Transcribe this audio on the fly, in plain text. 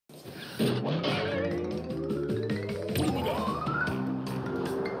It's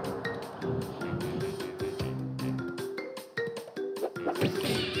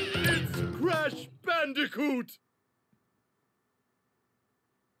Crash Bandicoot!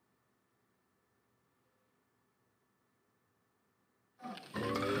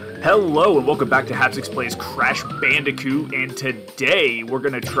 Hello and welcome back to Hapsix Plays Crash Bandicoot, and today we're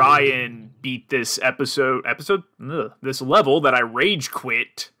gonna try and beat this this level that I rage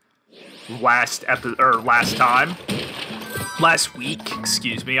quit last week.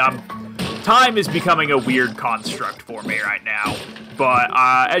 Excuse me. Time is becoming a weird construct for me right now, but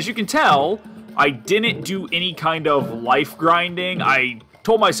as you can tell, I didn't do any kind of life grinding. I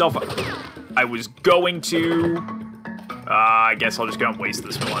told myself I was going to. I guess I'll just go and waste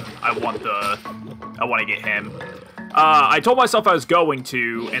this one. I want to get him. I told myself I was going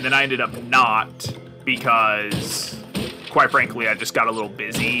to, and then I ended up not, because, quite frankly, I just got a little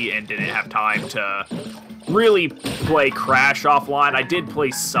busy and didn't have time to really play Crash offline. I did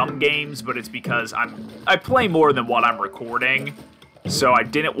play some games, but it's because I play more than what I'm recording, so I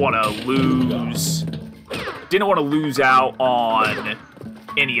didn't want to lose out on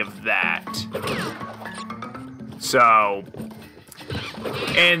any of that. So,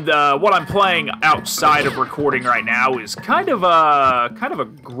 and what I'm playing outside of recording right now is kind of a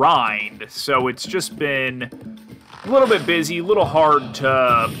grind. So it's just been a little bit busy, a little hard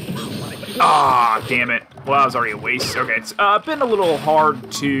to. Damn it! Well, that was already a waste. Okay, it's been a little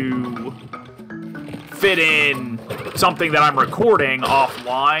hard to fit in something that I'm recording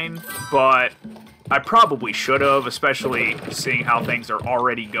offline, but I probably should have, especially seeing how things are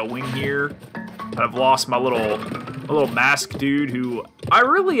already going here. I've lost my little mask dude who I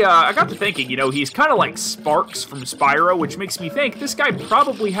got to thinking, you know, he's kind of like Sparks from Spyro, which makes me think this guy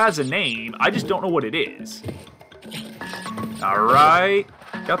probably has a name. I just don't know what it is. All right,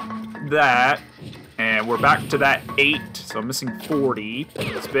 got that, and we're back to that 8, so I'm missing 40.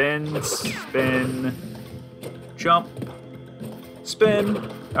 Spin, spin, jump, spin.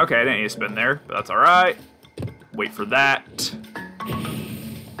 Okay, I didn't need to spin there, but that's all right. Wait for that.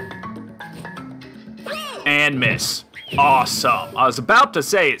 And miss. Awesome. I was about to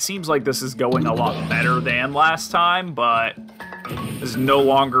say, it seems like this is going a lot better than last time, but this is no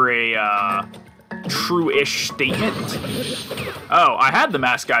longer a true-ish statement. Oh, I had the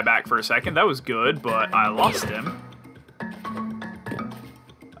mask guy back for a second. That was good, but I lost him.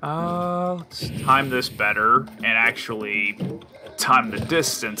 Let's time this better and actually time the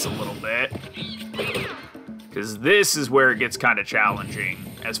distance a little bit, because this is where it gets kind of challenging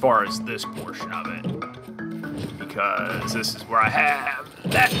as far as this portion of it. Because this is where I have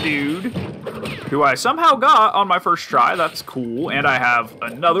that dude, who I somehow got on my first try. That's cool. And I have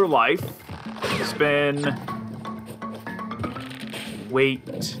another life. Spin. Wait.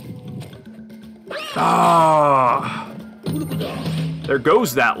 There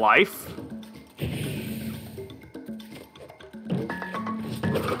goes that life.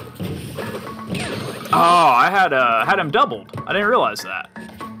 I had him doubled. I didn't realize that.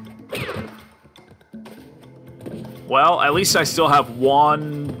 Well, at least I still have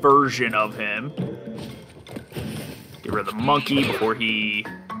one version of him. Get rid of the monkey before he...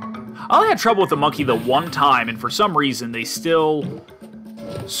 I only had trouble with the monkey the one time, and for some reason they still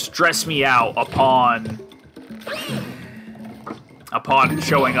stress me out upon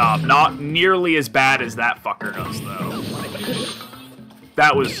showing up. Not nearly as bad as that fucker does, though.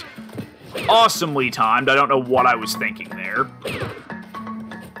 That was awesomely timed. I don't know what I was thinking there.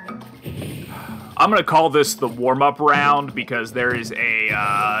 I'm going to call this the warm-up round because there is a,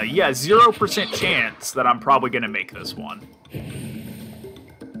 0% chance that I'm probably going to make this one.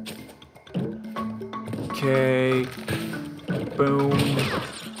 Okay. Boom.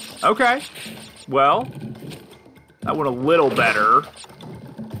 Okay. Well, that went a little better.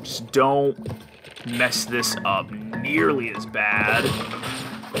 Just don't mess this up nearly as bad.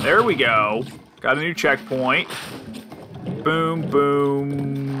 There we go. Got a new checkpoint. Boom,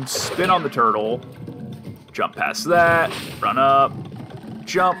 boom, spin on the turtle, jump past that, run up,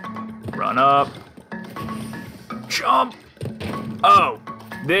 jump, run up, jump. Oh,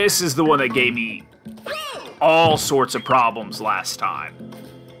 this is the one that gave me all sorts of problems last time.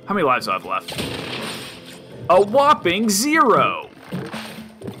 How many lives do I have left? A whopping 0.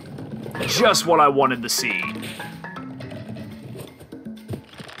 Just what I wanted to see.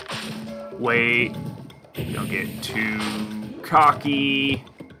 Wait. Don't get too cocky.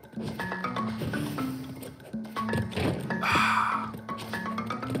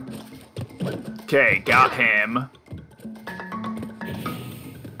 Okay, got him.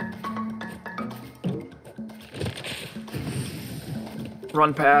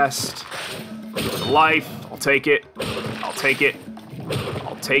 Run past. Life. I'll take it. I'll take it.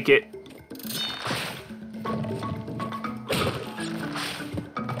 I'll take it.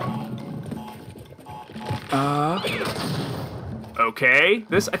 Okay.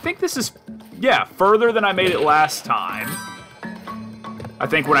 I think this is, yeah, further than I made it last time. I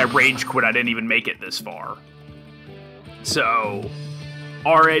think when I rage quit, I didn't even make it this far. So,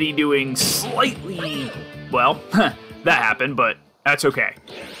 already doing slightly, well, that happened, but that's okay.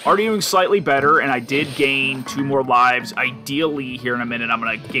 Already doing slightly better, and I did gain 2 more lives. Ideally, here in a minute, I'm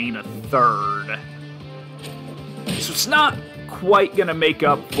going to gain a 3rd. So it's not quite going to make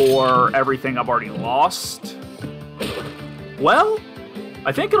up for everything I've already lost. Well,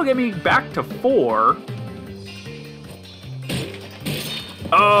 I think it'll get me back to 4.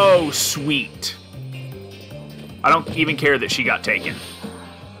 Oh, sweet. I don't even care that she got taken.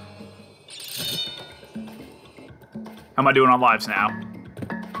 How am I doing on lives now?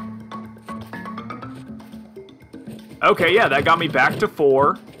 Okay, yeah, that got me back to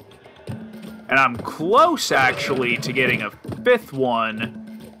 4. And I'm close, actually, to getting a 5th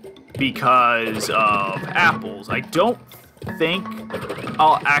one because of apples. I don't think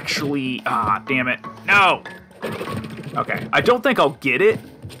I'll actually... Ah, damn it. No! Okay, I don't think I'll get it.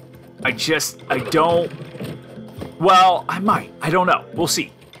 I don't... Well, I might. I don't know. We'll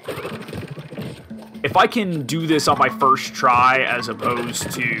see. If I can do this on my first try as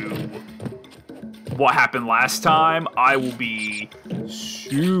opposed to what happened last time, I will be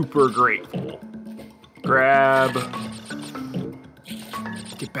super grateful. Grab.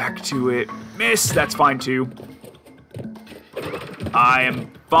 Get back to it. Miss. That's fine too. I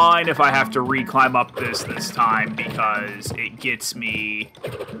am fine if I have to re-climb up this time because it gets me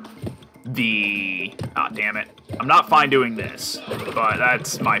the... Ah, damn it. I'm not fine doing this, but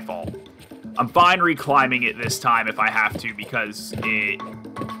that's my fault. I'm fine re-climbing it this time if I have to because it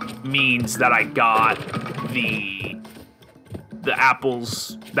means that I got the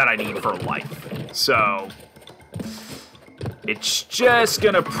apples that I need for life. So it's just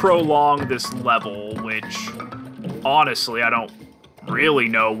gonna prolong this level, which honestly I don't really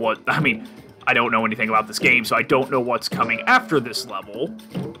know what... I mean, I don't know anything about this game, so I don't know what's coming after this level.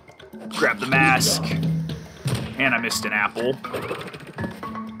 Grab the mask. And I missed an apple.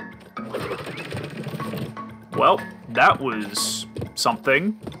 Well, that was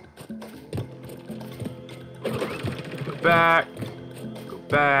something. Go back. Go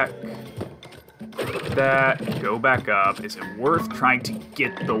back. That. Go back up. Is it worth trying to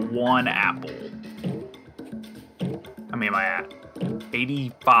get the 1 apple? How many am I at?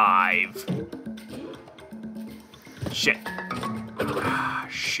 85. Shit. Ah,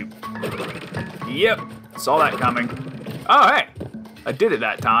 shoot. Yep. Saw that coming. Oh, hey. I did it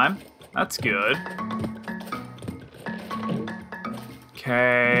that time. That's good.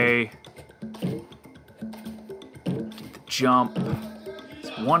 Okay. Get the jump.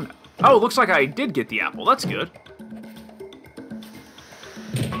 It's 1. Oh, it looks like I did get the apple. That's good.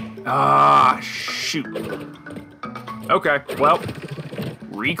 Ah, shoot. Okay, well,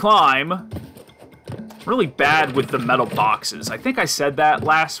 reclimb. Really bad with the metal boxes. I think I said that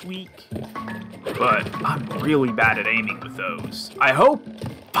last week, but I'm really bad at aiming with those. I hope...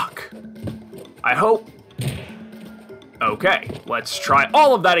 Fuck. I hope... Okay, let's try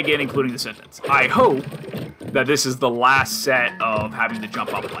all of that again, including the sentence. I hope that this is the last set of having to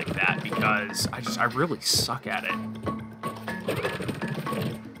jump up like that, because I really suck at it.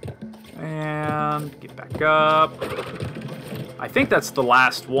 And get back up. I think that's the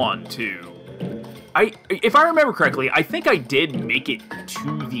last one, too. If I remember correctly, I think I did make it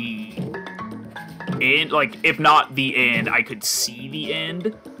to the end. Like, if not the end, I could see the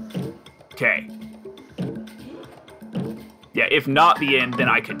end. Okay. Yeah, if not the end, then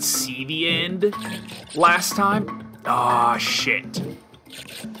I could see the end last time. Ah, shit.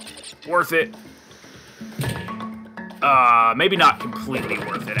 Worth it. Maybe not completely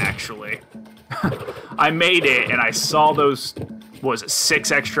worth it, actually. I made it, and I saw those, what was it,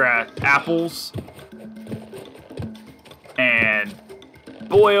 6 extra apples? And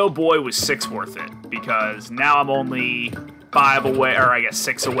boy, oh boy, was 6 worth it. Because now I'm only 5 away, or I guess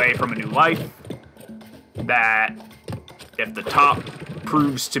 6 away from a new life. That... If the top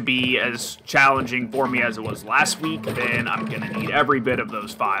proves to be as challenging for me as it was last week, then I'm going to need every bit of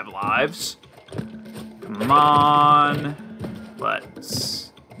those 5 lives. Come on.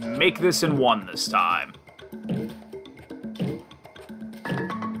 Let's make this in 1 this time.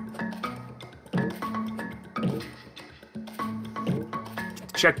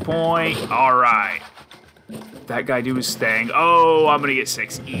 Checkpoint. All right. That guy do his thing. Oh, I'm going to get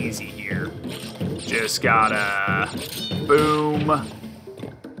 6 easy here. Just gotta... Boom.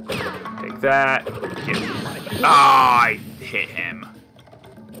 Take that. Ah, I hit him.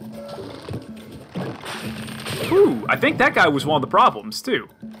 Ooh, I think that guy was one of the problems, too.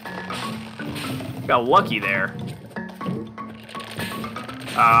 Got lucky there.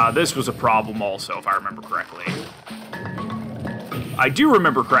 This was a problem also, if I remember correctly. I do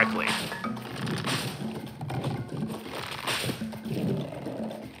remember correctly.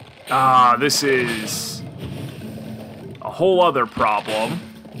 This is a whole other problem.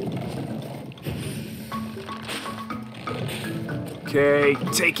 Okay,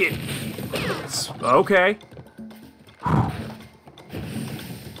 take it. Okay.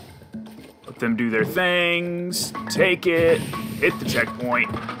 Let them do their things. Take it. Hit the checkpoint.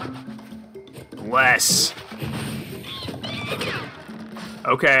 Bless.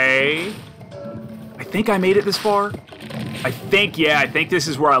 Okay. I think I made it this far. I think this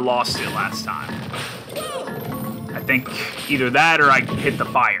is where I lost it last time. I think either that or I hit the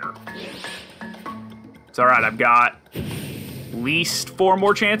fire. It's alright, I've got at least 4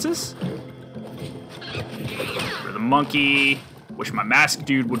 more chances. For the monkey. Wish my mask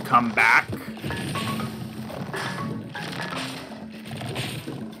dude would come back.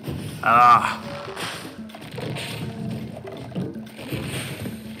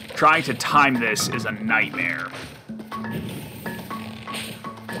 Trying to time this is a nightmare.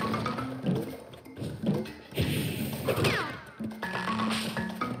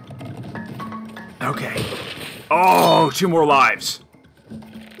 Okay. Oh, 2 more lives.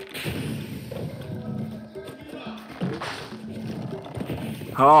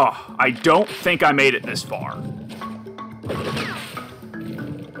 Oh, I don't think I made it this far.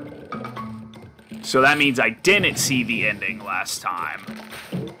 So that means I didn't see the ending last time.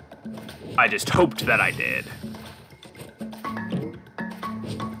 I just hoped that I did.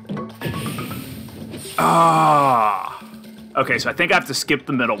 Okay, so I think I have to skip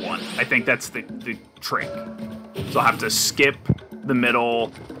the middle one. I think that's the trick. So I'll have to skip the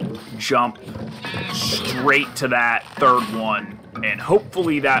middle, jump straight to that 3rd one, and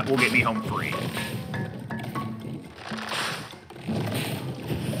hopefully that will get me home free.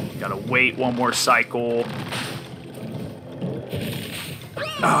 Gotta wait 1 more cycle.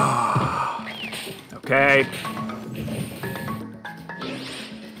 Okay.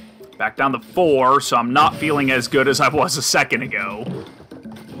 Back down to 4, so I'm not feeling as good as I was a second ago.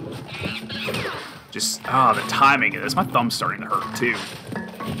 Just, the timing of this. My thumb's starting to hurt, too.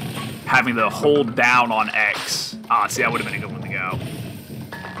 Having to hold down on X. See, that would have been a good one to go.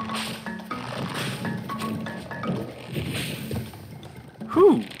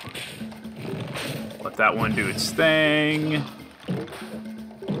 Whew. Let that one do its thing.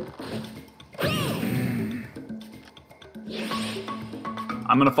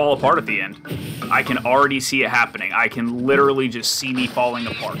 I'm gonna fall apart at the end. I can already see it happening. I can literally just see me falling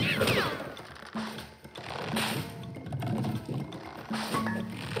apart here.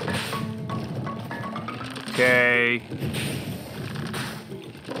 Okay.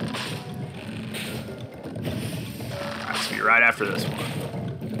 Has to be right after this one.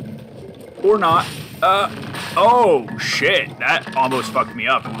 Or not. Oh, shit. That almost fucked me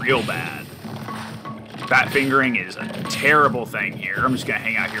up real bad. Fat fingering is a terrible thing here. I'm just gonna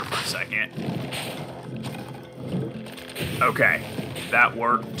hang out here for a second. Okay. That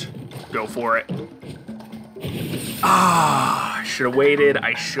worked. Go for it. I should have waited.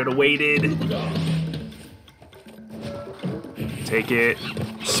 I should have waited. Take it.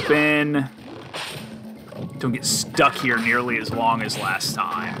 Spin. Don't get stuck here nearly as long as last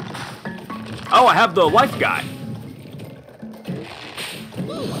time. Oh, I have the life guy.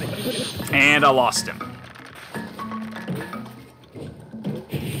 And I lost him.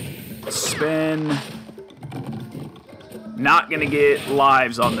 Spin. Not gonna get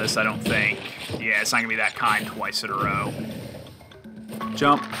lives on this, I don't think. Yeah, it's not gonna be that kind twice in a row.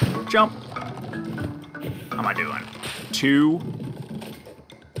 Jump. Jump. How am I doing? 2.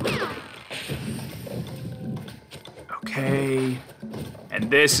 Okay. And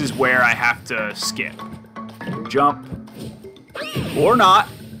this is where I have to skip. Jump. Or not.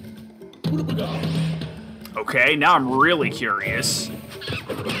 Okay, now I'm really curious.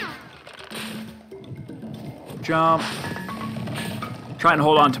 Jump. Try and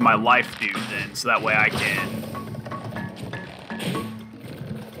hold on to my life dude then, so that way I can...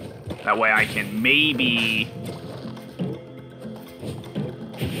 That way I can maybe...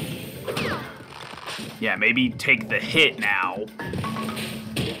 Yeah, maybe take the hit now.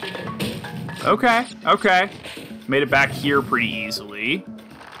 Okay, okay. Made it back here pretty easily.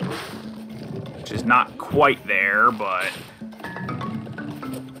 Which is not quite there, but...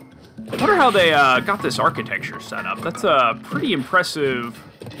 I wonder how they got this architecture set up. That's a pretty impressive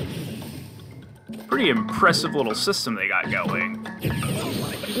Pretty impressive little system they got going.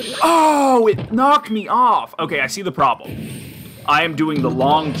 Oh, it knocked me off. Okay, I see the problem. I am doing the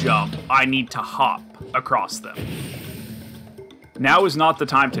long jump. I need to hop across them. Now is not the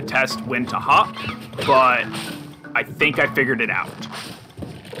time to test when to hop, but I think I figured it out.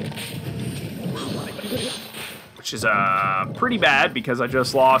 Which is pretty bad because I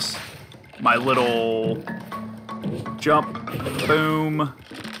just lost my little jump. Boom.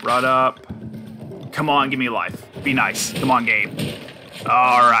 Right up. Come on, give me life. Be nice. Come on, game.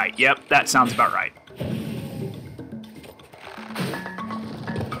 All right. Yep, that sounds about right.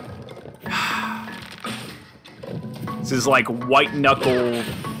 This is like white knuckle,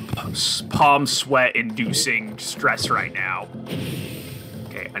 palm sweat inducing stress right now.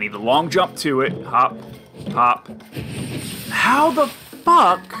 Okay, I need the long jump to it. Hop, hop. How the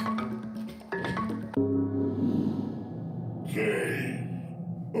fuck?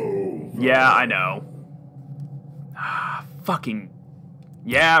 Game over. Yeah, I know. Fucking.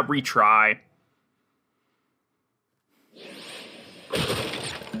 Yeah, retry.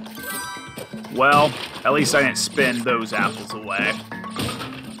 Well, at least I didn't spin those apples away.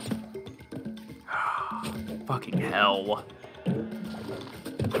 Fucking hell.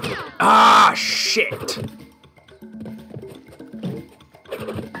 Ah, shit.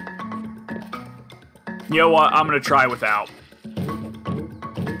 You know what? I'm gonna try without.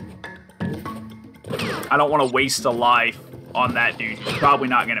 I don't want to waste a life on that dude. He's probably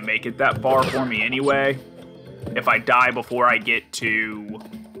not gonna make it that far for me anyway. If I die before I get to...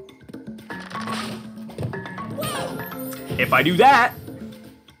 If I do that,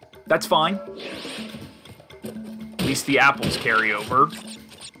 that's fine. At least the apples carry over.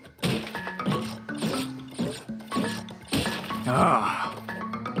 Ah.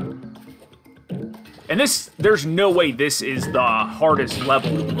 And there's no way this is the hardest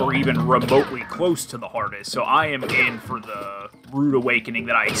level or even remotely close to the hardest, so I am in for the rude awakening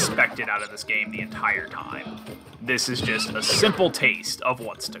that I expected out of this game the entire time. This is just a simple taste of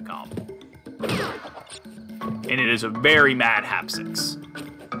what's to come. And it is a very mad hapsix.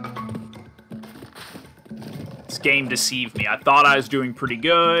 This game deceived me. I thought I was doing pretty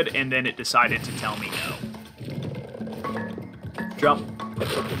good, and then it decided to tell me no. Jump.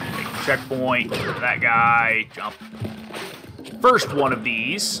 Take checkpoint. That guy. Jump. First one of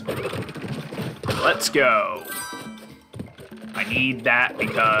these. Let's go. I need that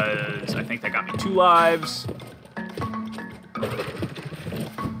because I think that got me 2 lives.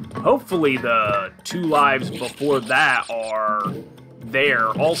 Hopefully the 2 lives before that are there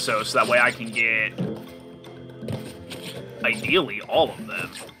also, so that way I can get, ideally, all of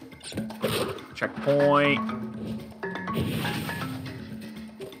them. Checkpoint.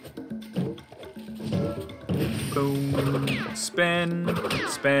 Boom. Spin.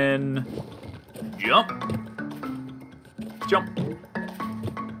 Spin. Jump. Jump.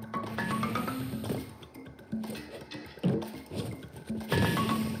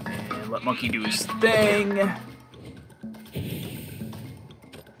 Let Monkey do his thing. I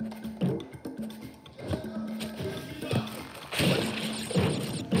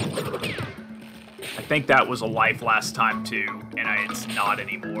think that was a life last time too, and it's not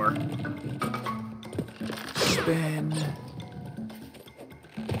anymore. Spin.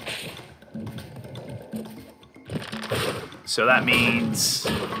 So that means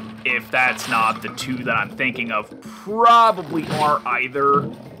if that's not the 2 that I'm thinking of, probably aren't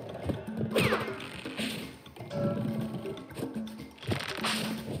either.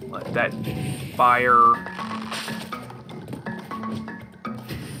 Let that fire.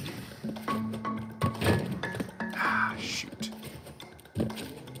 Ah, shoot.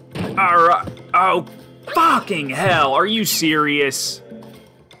 Alright. Oh, fucking hell. Are you serious?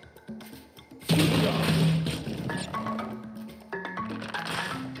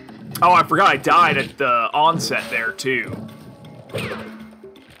 Oh, I forgot I died at the onset there, too.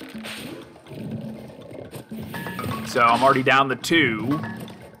 So I'm already down to 2.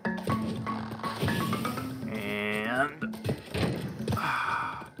 And...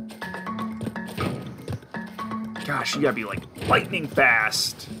 gosh, you gotta be, like, lightning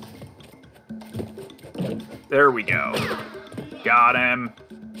fast. There we go. Got him.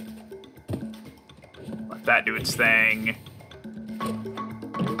 Let that do its thing.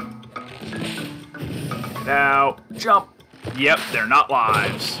 Get out. Jump. Yep, they're not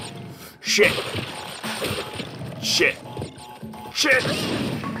lives. Shit. Shit. Shit!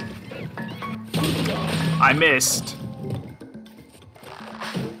 I missed.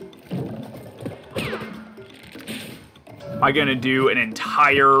 Am I gonna do an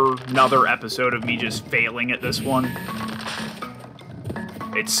another episode of me just failing at this one?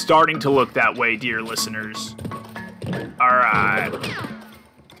 It's starting to look that way, dear listeners. Alright.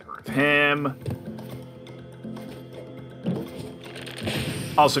 Get rid of him.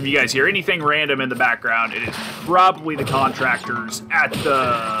 Also, if you guys hear anything random in the background, it is probably the contractors at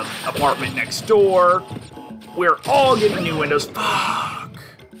the apartment next door. We're all getting new windows. Fuck.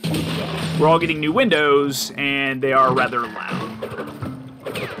 We're all getting new windows, and they are rather loud.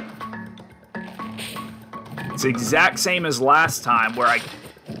 It's the exact same as last time, where I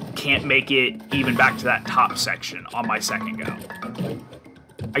can't make it even back to that top section on my second go.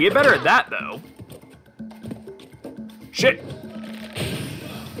 I get better at that, though. Shit.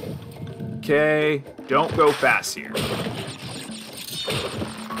 Okay, don't go fast here.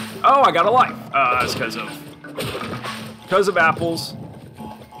 Oh, I got a life. That's because of apples.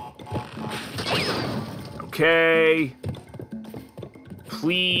 Okay.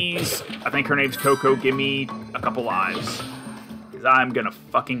 Please, I think her name's Coco, give me a couple lives. Because I'm gonna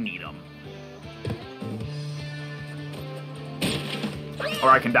fucking need them. Or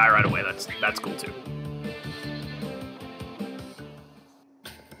I can die right away, that's cool too.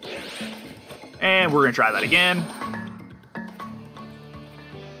 And we're gonna try that again.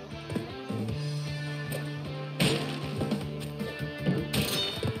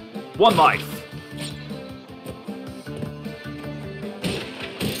 One life.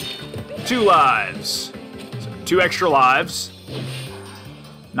 2 lives. So 2 extra lives.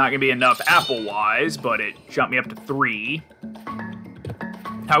 Not gonna be enough apple-wise, but it jumped me up to 3.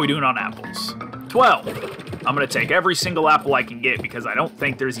 How are we doing on apples? 12. I'm gonna take every single apple I can get because I don't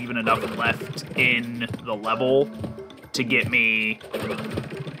think there's even enough left in the level to get me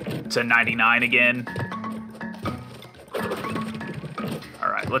to 99 again.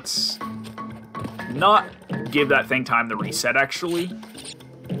 Alright, let's not give that thing time to reset, actually.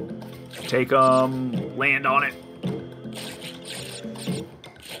 Take them, land on it.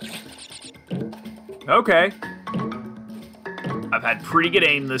 Okay. I've had pretty good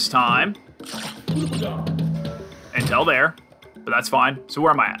aim this time. Until there. But that's fine. So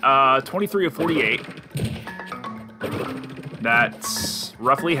where am I at? 23 of 48. That's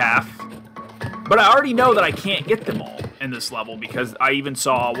roughly half. But I already know that I can't get them all in this level because I even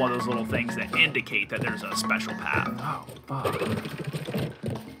saw one of those little things that indicate that there's a special path. Oh, fuck.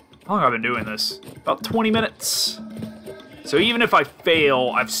 How long have I been doing this? About 20 minutes. So even if I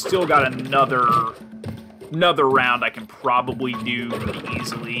fail, I've still got another round I can probably do pretty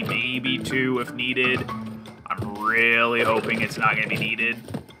easily. Maybe 2 if needed. I'm really hoping it's not going to be needed.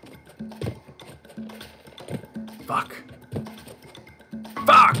 Fuck.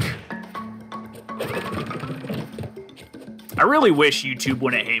 Fuck! I really wish YouTube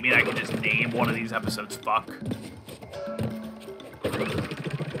wouldn't hate me and I could just name one of these episodes Fuck.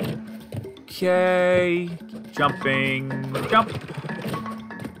 Okay. Keep jumping. Jump.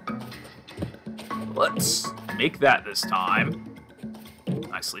 Let's make that this time.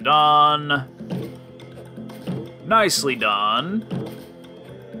 Nicely done. Nicely done.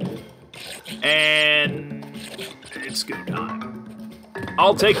 And it's go time.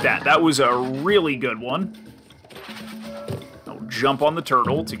 I'll take that. That was a really good one. I'll jump on the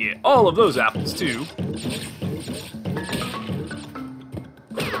turtle to get all of those apples, too.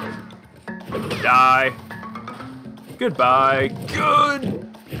 Die. Goodbye. Good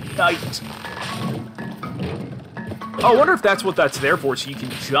night. Oh, I wonder if that's what that's there for, so you can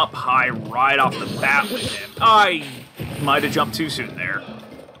jump high right off the bat with him. I might have jumped too soon there.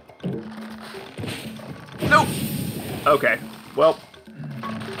 Nope. Okay, well,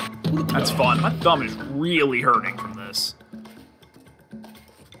 that's fun. My thumb is really hurting from this.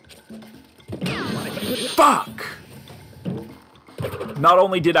 Fuck! Not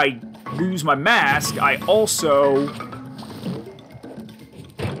only did I lose my mask, I also...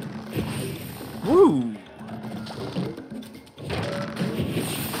 Woo!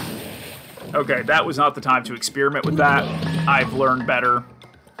 Okay, that was not the time to experiment with that. I've learned better.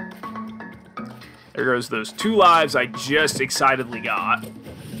 There goes those 2 lives I just excitedly got.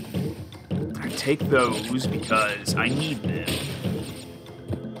 I take those because I need them.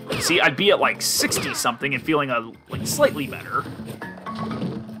 See, I'd be at like 60-something and feeling like slightly better.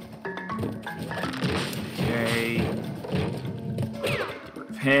 Okay. Get rid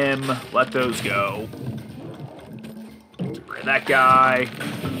of him. Let those go. Get rid of that guy.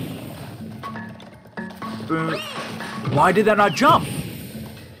 Boom. Why did that not jump?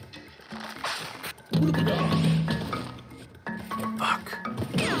 Fuck.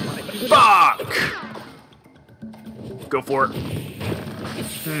 Fuck! Go for it.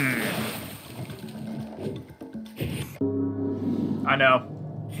 I know.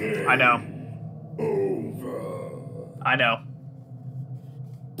 I know. Over. I know.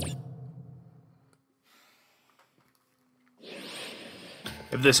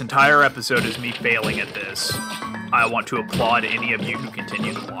 If this entire episode is me failing at this, I want to applaud any of you who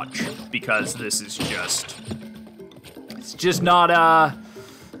continue to watch, because this is just... It's just not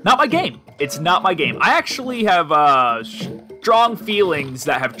my game. It's not my game. I actually have strong feelings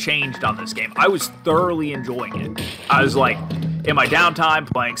that have changed on this game. I was thoroughly enjoying it. I was like, in my downtime,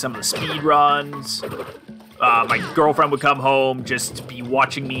 playing some of the speed runs. My girlfriend would come home just to be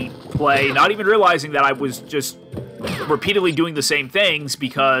watching me play, not even realizing that I was just repeatedly doing the same things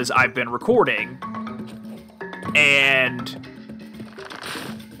because I've been recording. And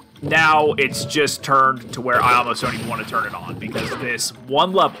now it's just turned to where I almost don't even want to turn it on, because this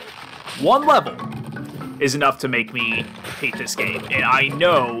one level is enough to make me hate this game. And I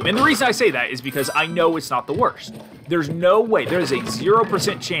know, and the reason I say that is because I know it's not the worst. There's no way, there's a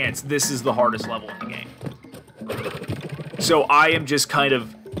 0% chance this is the hardest level in the game. So I am just kind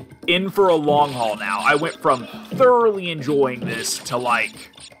of in for a long haul now. I went from thoroughly enjoying this to,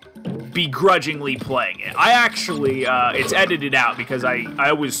 like, begrudgingly playing it. I actually, it's edited out because I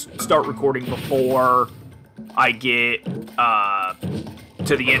always start recording before I get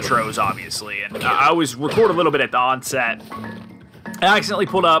to the intros, obviously. And I always record a little bit at the onset. I accidentally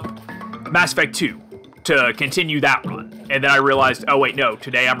pulled up Mass Effect 2 to continue that run. And then I realized, oh wait, no,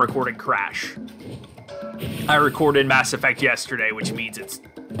 today I'm recording Crash. I recorded Mass Effect yesterday, which means it's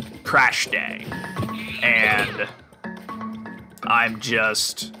Crash Day. And I'm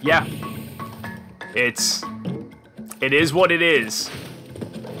just, yeah. It is what it is.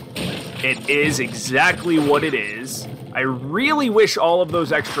 It is exactly what it is. I really wish all of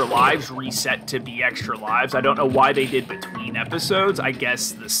those extra lives reset to be extra lives. I don't know why they did between episodes. I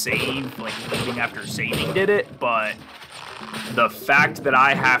guess the save, like leaving after saving did it, but the fact that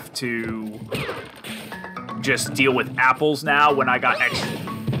I have to just deal with apples now when I got extra...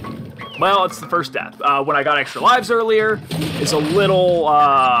 Well, it's the first death. When I got extra lives earlier, is a little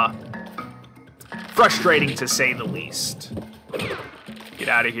frustrating to say the least. Get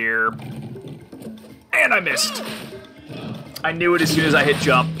out of here. And I missed. I knew it as soon as I hit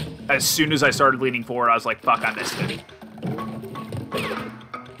jump. As soon as I started leaning forward, I was like, fuck, I missed it.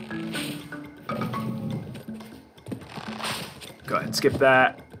 Go ahead and skip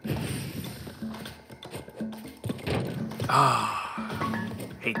that. Ah,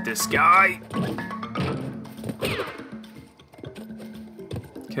 hate this guy.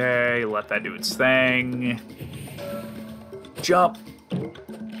 Okay, let that do its thing. Jump.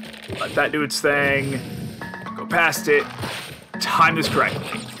 Let that do its thing. Go past it. Time this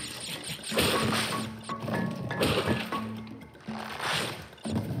correctly.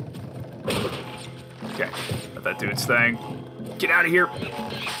 Okay, let that do its thing. Get out of here.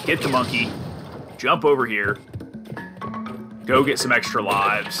 Get the monkey. Jump over here. Go get some extra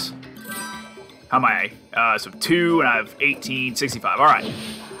lives. How am I? So 2, and I have 18, 65. All right.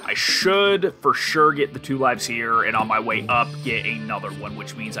 I should for sure get the 2 lives here, and on my way up, get another one,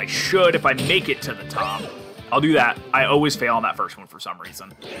 which means I should, if I make it to the top, I'll do that. I always fail on that first one for some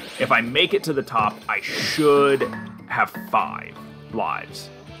reason. If I make it to the top, I should have 5 lives.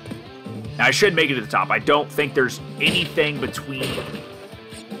 Now, I should make it to the top. I don't think there's anything between...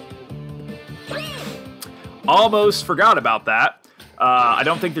 Almost forgot about that. I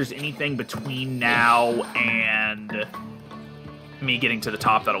don't think there's anything between now and me getting to the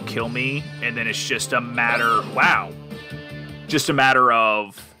top that'll kill me. And then it's just a matter... Wow. Just a matter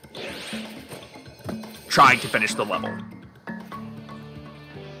of trying to finish the level.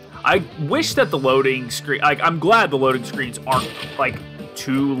 I wish that the loading screen... Like, I'm glad the loading screens aren't, like,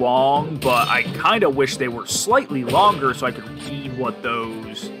 too long, but I kind of wish they were slightly longer so I could read what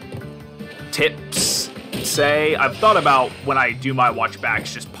those tips say. I've thought about when I do my watch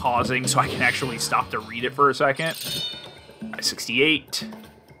backs just pausing so I can actually stop to read it for a second. 68.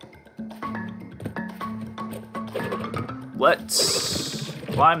 Let's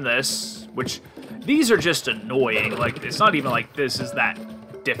climb this, which these are just annoying. Like, it's not even like this is that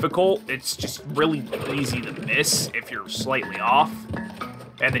difficult. It's just really easy to miss if you're slightly off.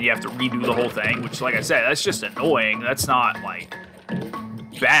 And then you have to redo the whole thing, which, like I said, that's just annoying. That's not, like,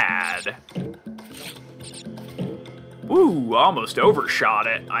 bad. Ooh, almost overshot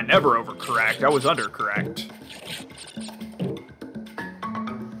it. I never overcorrect. I was undercorrect.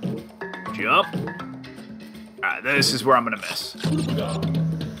 Jump. Alright, this is where I'm gonna miss.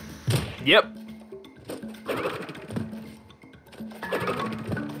 Yep.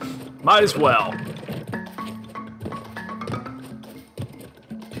 Might as well.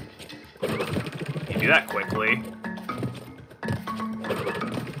 You do that quickly.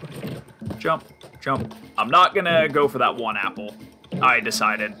 Jump, jump. I'm not gonna go for that one apple. I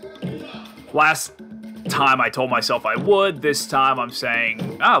decided. Last time I told myself I would. This time I'm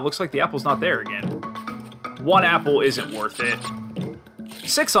saying, ah, looks like the apple's not there again. 1 apple isn't worth it.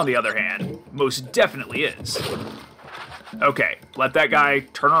 6, on the other hand, most definitely is. Okay, let that guy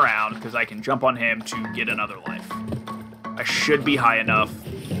turn around, because I can jump on him to get another life. I should be high enough.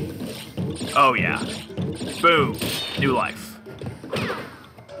 Oh, yeah. Boom. New life.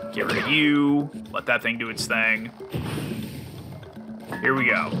 Get rid of you. Let that thing do its thing. Here we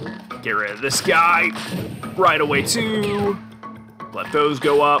go. Get rid of this guy. Right away, too. Let those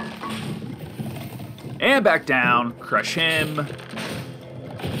go up. And back down. Crush him.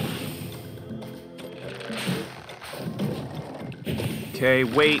 Okay,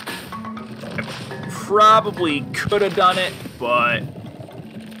 wait. I probably could have done it, but...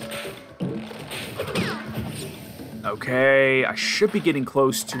 Okay, I should be getting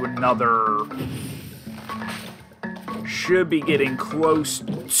close to another... Should be getting close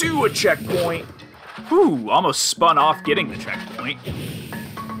to a checkpoint. Whew, almost spun off getting the checkpoint.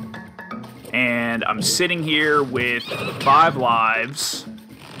 And I'm sitting here with 5 lives.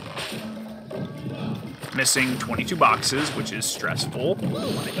 Missing 22 boxes, which is stressful.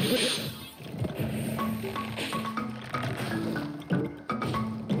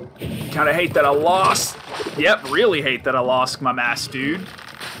 Kinda hate that I lost. Yep, really hate that I lost my mask, dude.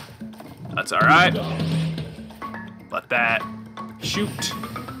 That's alright. Let that shoot.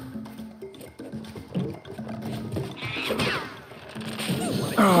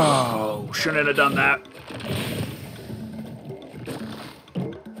 Oh, shouldn't have done that.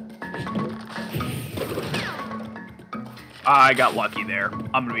 I got lucky there.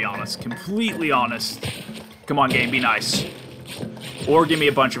 I'm gonna be honest. Completely honest. Come on, game, be nice. Or give me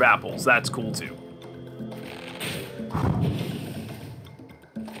a bunch of apples. That's cool, too.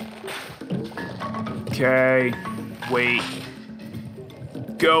 Okay. Wait.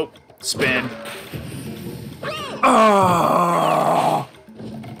 Go. Spin. Oh!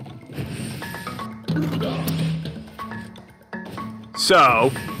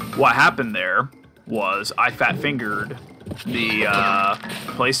 So, what happened there was I fat-fingered the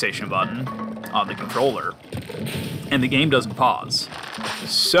PlayStation button on the controller, and the game doesn't pause.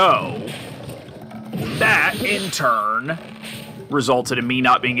 So, that, in turn, resulted in me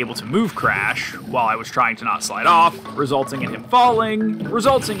not being able to move Crash while I was trying to not slide off, resulting in him falling,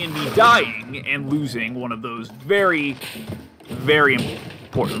 resulting in me dying and losing one of those very, very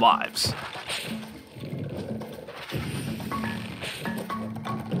important lives.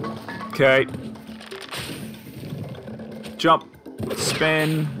 Okay. Jump.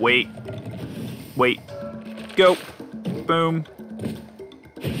 Spin. Wait. Wait. Go. Boom.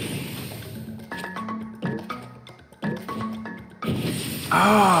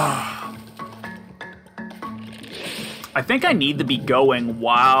 Ah. I think I need to be going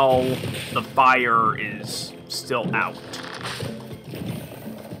while the fire is still out.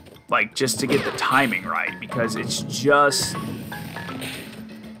 Like, just to get the timing right, because it's just...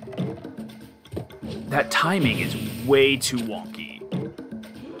 That timing is way too wonky.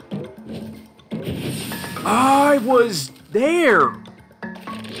 I was there!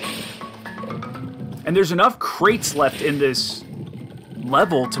 And there's enough crates left in this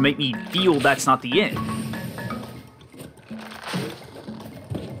level to make me feel that's not the end.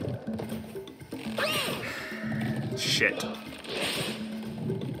 Shit.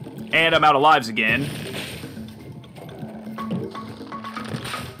 And I'm out of lives again.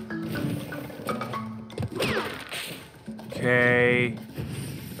 Okay.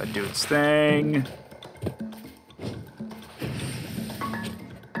 That do its thing.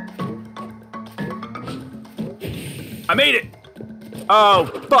 I made it! Oh,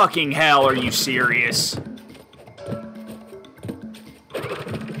 fucking hell, are you serious?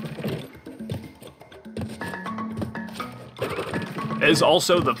 That is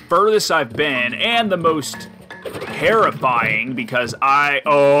also the furthest I've been, and the most terrifying, because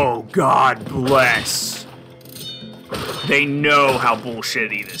oh, God bless. They know how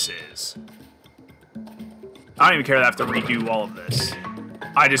bullshitty this is. I don't even care that I have to redo all of this.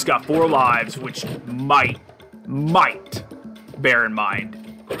 I just got 4 lives, which might, bear in mind,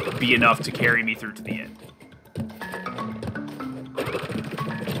 be enough to carry me through to the end.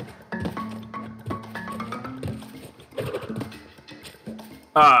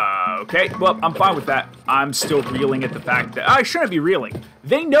 Okay, well, I'm fine with that. I'm still reeling at the fact that... I shouldn't be reeling.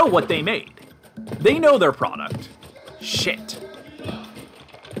 They know what they made. They know their product. Shit.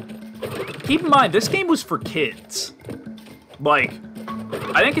 Keep in mind, this game was for kids. Like,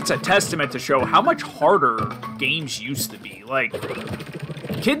 I think it's a testament to show how much harder games used to be. Like,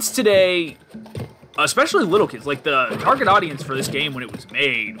 kids today, especially little kids, like, the target audience for this game when it was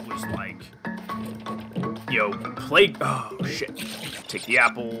made was, like, you know, play... Oh, shit. Take the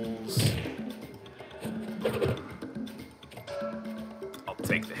apples. I'll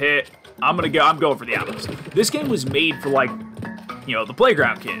take the hit. I'm going for the apples. This game was made for, like, you know, the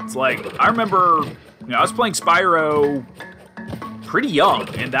playground kids. Like, I remember, you know, I was playing Spyro pretty young,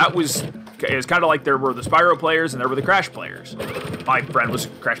 and it was kind of like there were the Spyro players and there were the Crash players. My friend was a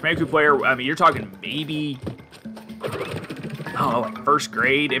Crash Bandicoot player. I mean, you're talking maybe, I don't know, like first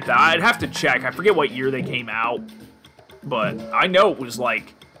grade. If that, I'd have to check. I forget what year they came out, but I know it was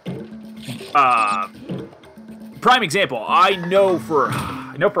like, prime example. I know for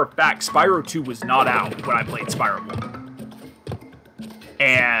a fact Spyro 2 was not out when I played Spyro 1,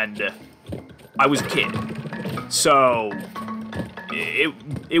 and I was a kid, so.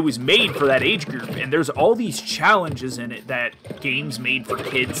 It was made for that age group, and there's all these challenges in it that games made for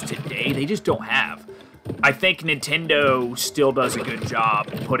kids today, they just don't have. I think Nintendo still does a good job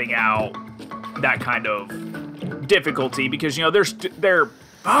putting out that kind of difficulty because, you know, they're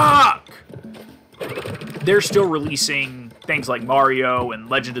still releasing things like Mario and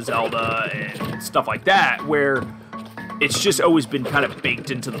Legend of Zelda and stuff like that, where it's just always been kind of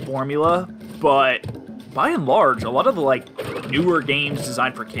baked into the formula, but by and large, a lot of the, like, newer games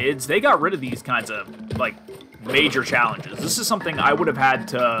designed for kids, they got rid of these kinds of, like, major challenges. This is something I would have had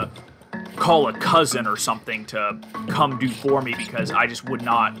to call a cousin or something to come do for me because I just would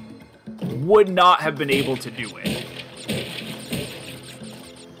not have been able to do it.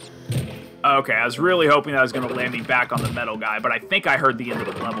 Okay, I was really hoping that was going to land me back on the metal guy, but I think I heard the end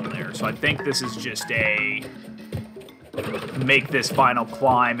of the level there, so I think this is just a make this final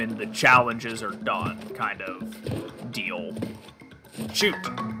climb and the challenges are done kind of deal. Shoot.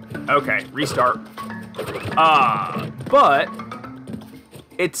 Okay, restart. But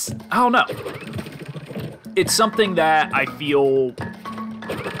it's, I don't know. It's something that I feel,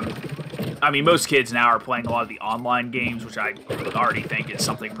 I mean, most kids now are playing a lot of the online games, which I already think is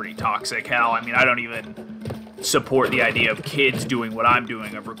something pretty toxic. Hell, I mean, I don't even support the idea of kids doing what I'm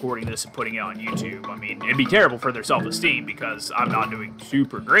doing, of recording this and putting it on YouTube. I mean, it'd be terrible for their self-esteem because I'm not doing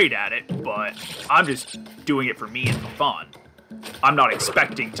super great at it, but I'm just doing it for me and for fun. I'm not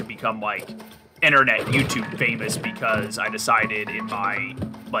expecting to become, like, internet YouTube famous because I decided in my,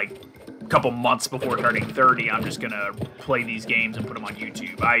 like, couple months before turning 30, I'm just gonna play these games and put them on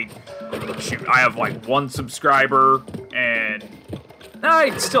YouTube. I have, like, 1 subscriber, and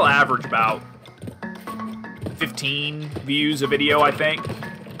I still average about 15 views a video, I think,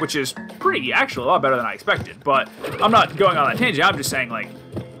 which is pretty, actually, a lot better than I expected. But I'm not going on that tangent. I'm just saying, like,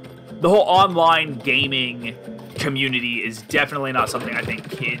 the whole online gaming community is definitely not something I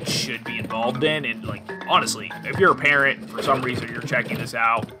think kids should be involved in. And, like, honestly, if you're a parent, for some reason you're checking this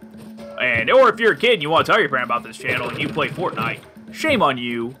out, or if you're a kid and you want to tell your parent about this channel and you play Fortnite, shame on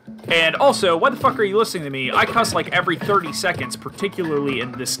you. And also, why the fuck are you listening to me? I cuss like every 30 seconds, particularly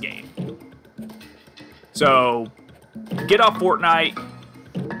in this game. So, get off Fortnite,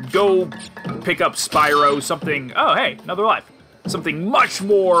 go pick up Spyro, something, oh hey, another life. Something much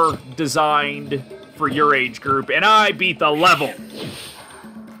more designed for your age group, and I beat the level.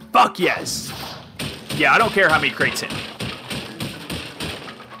 Fuck yes. Yeah, I don't care how many crates hit me.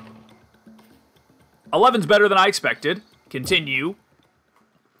 11's better than I expected. Continue.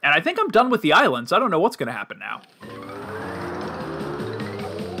 And I think I'm done with the islands. I don't know what's going to happen now.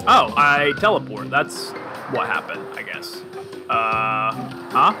 Oh, I teleport. That's what happened, I guess.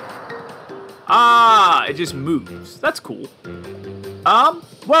 Huh? Ah, it just moves. That's cool.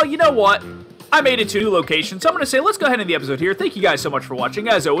 Well, you know what? I made it to a new location, so I'm going to say let's go ahead and end the episode here. Thank you guys so much for watching.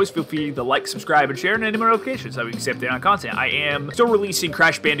 As always, feel free to like, subscribe, and share, and any more notifications so we can stay updated on content. I am still releasing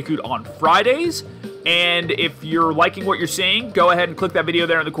Crash Bandicoot on Fridays, and if you're liking what you're seeing, go ahead and click that video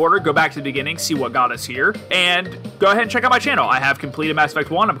there in the corner, go back to the beginning, see what got us here, and go ahead and check out my channel. I have completed Mass Effect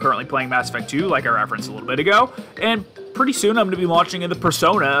 1. I'm currently playing Mass Effect 2, like I referenced a little bit ago, and pretty soon I'm going to be launching in the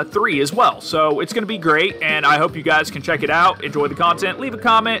Persona 3 as well, so it's going to be great, and I hope you guys can check it out, enjoy the content, leave a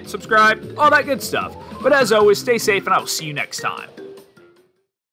comment, subscribe, all that good stuff. But as always, stay safe, and I will see you next time.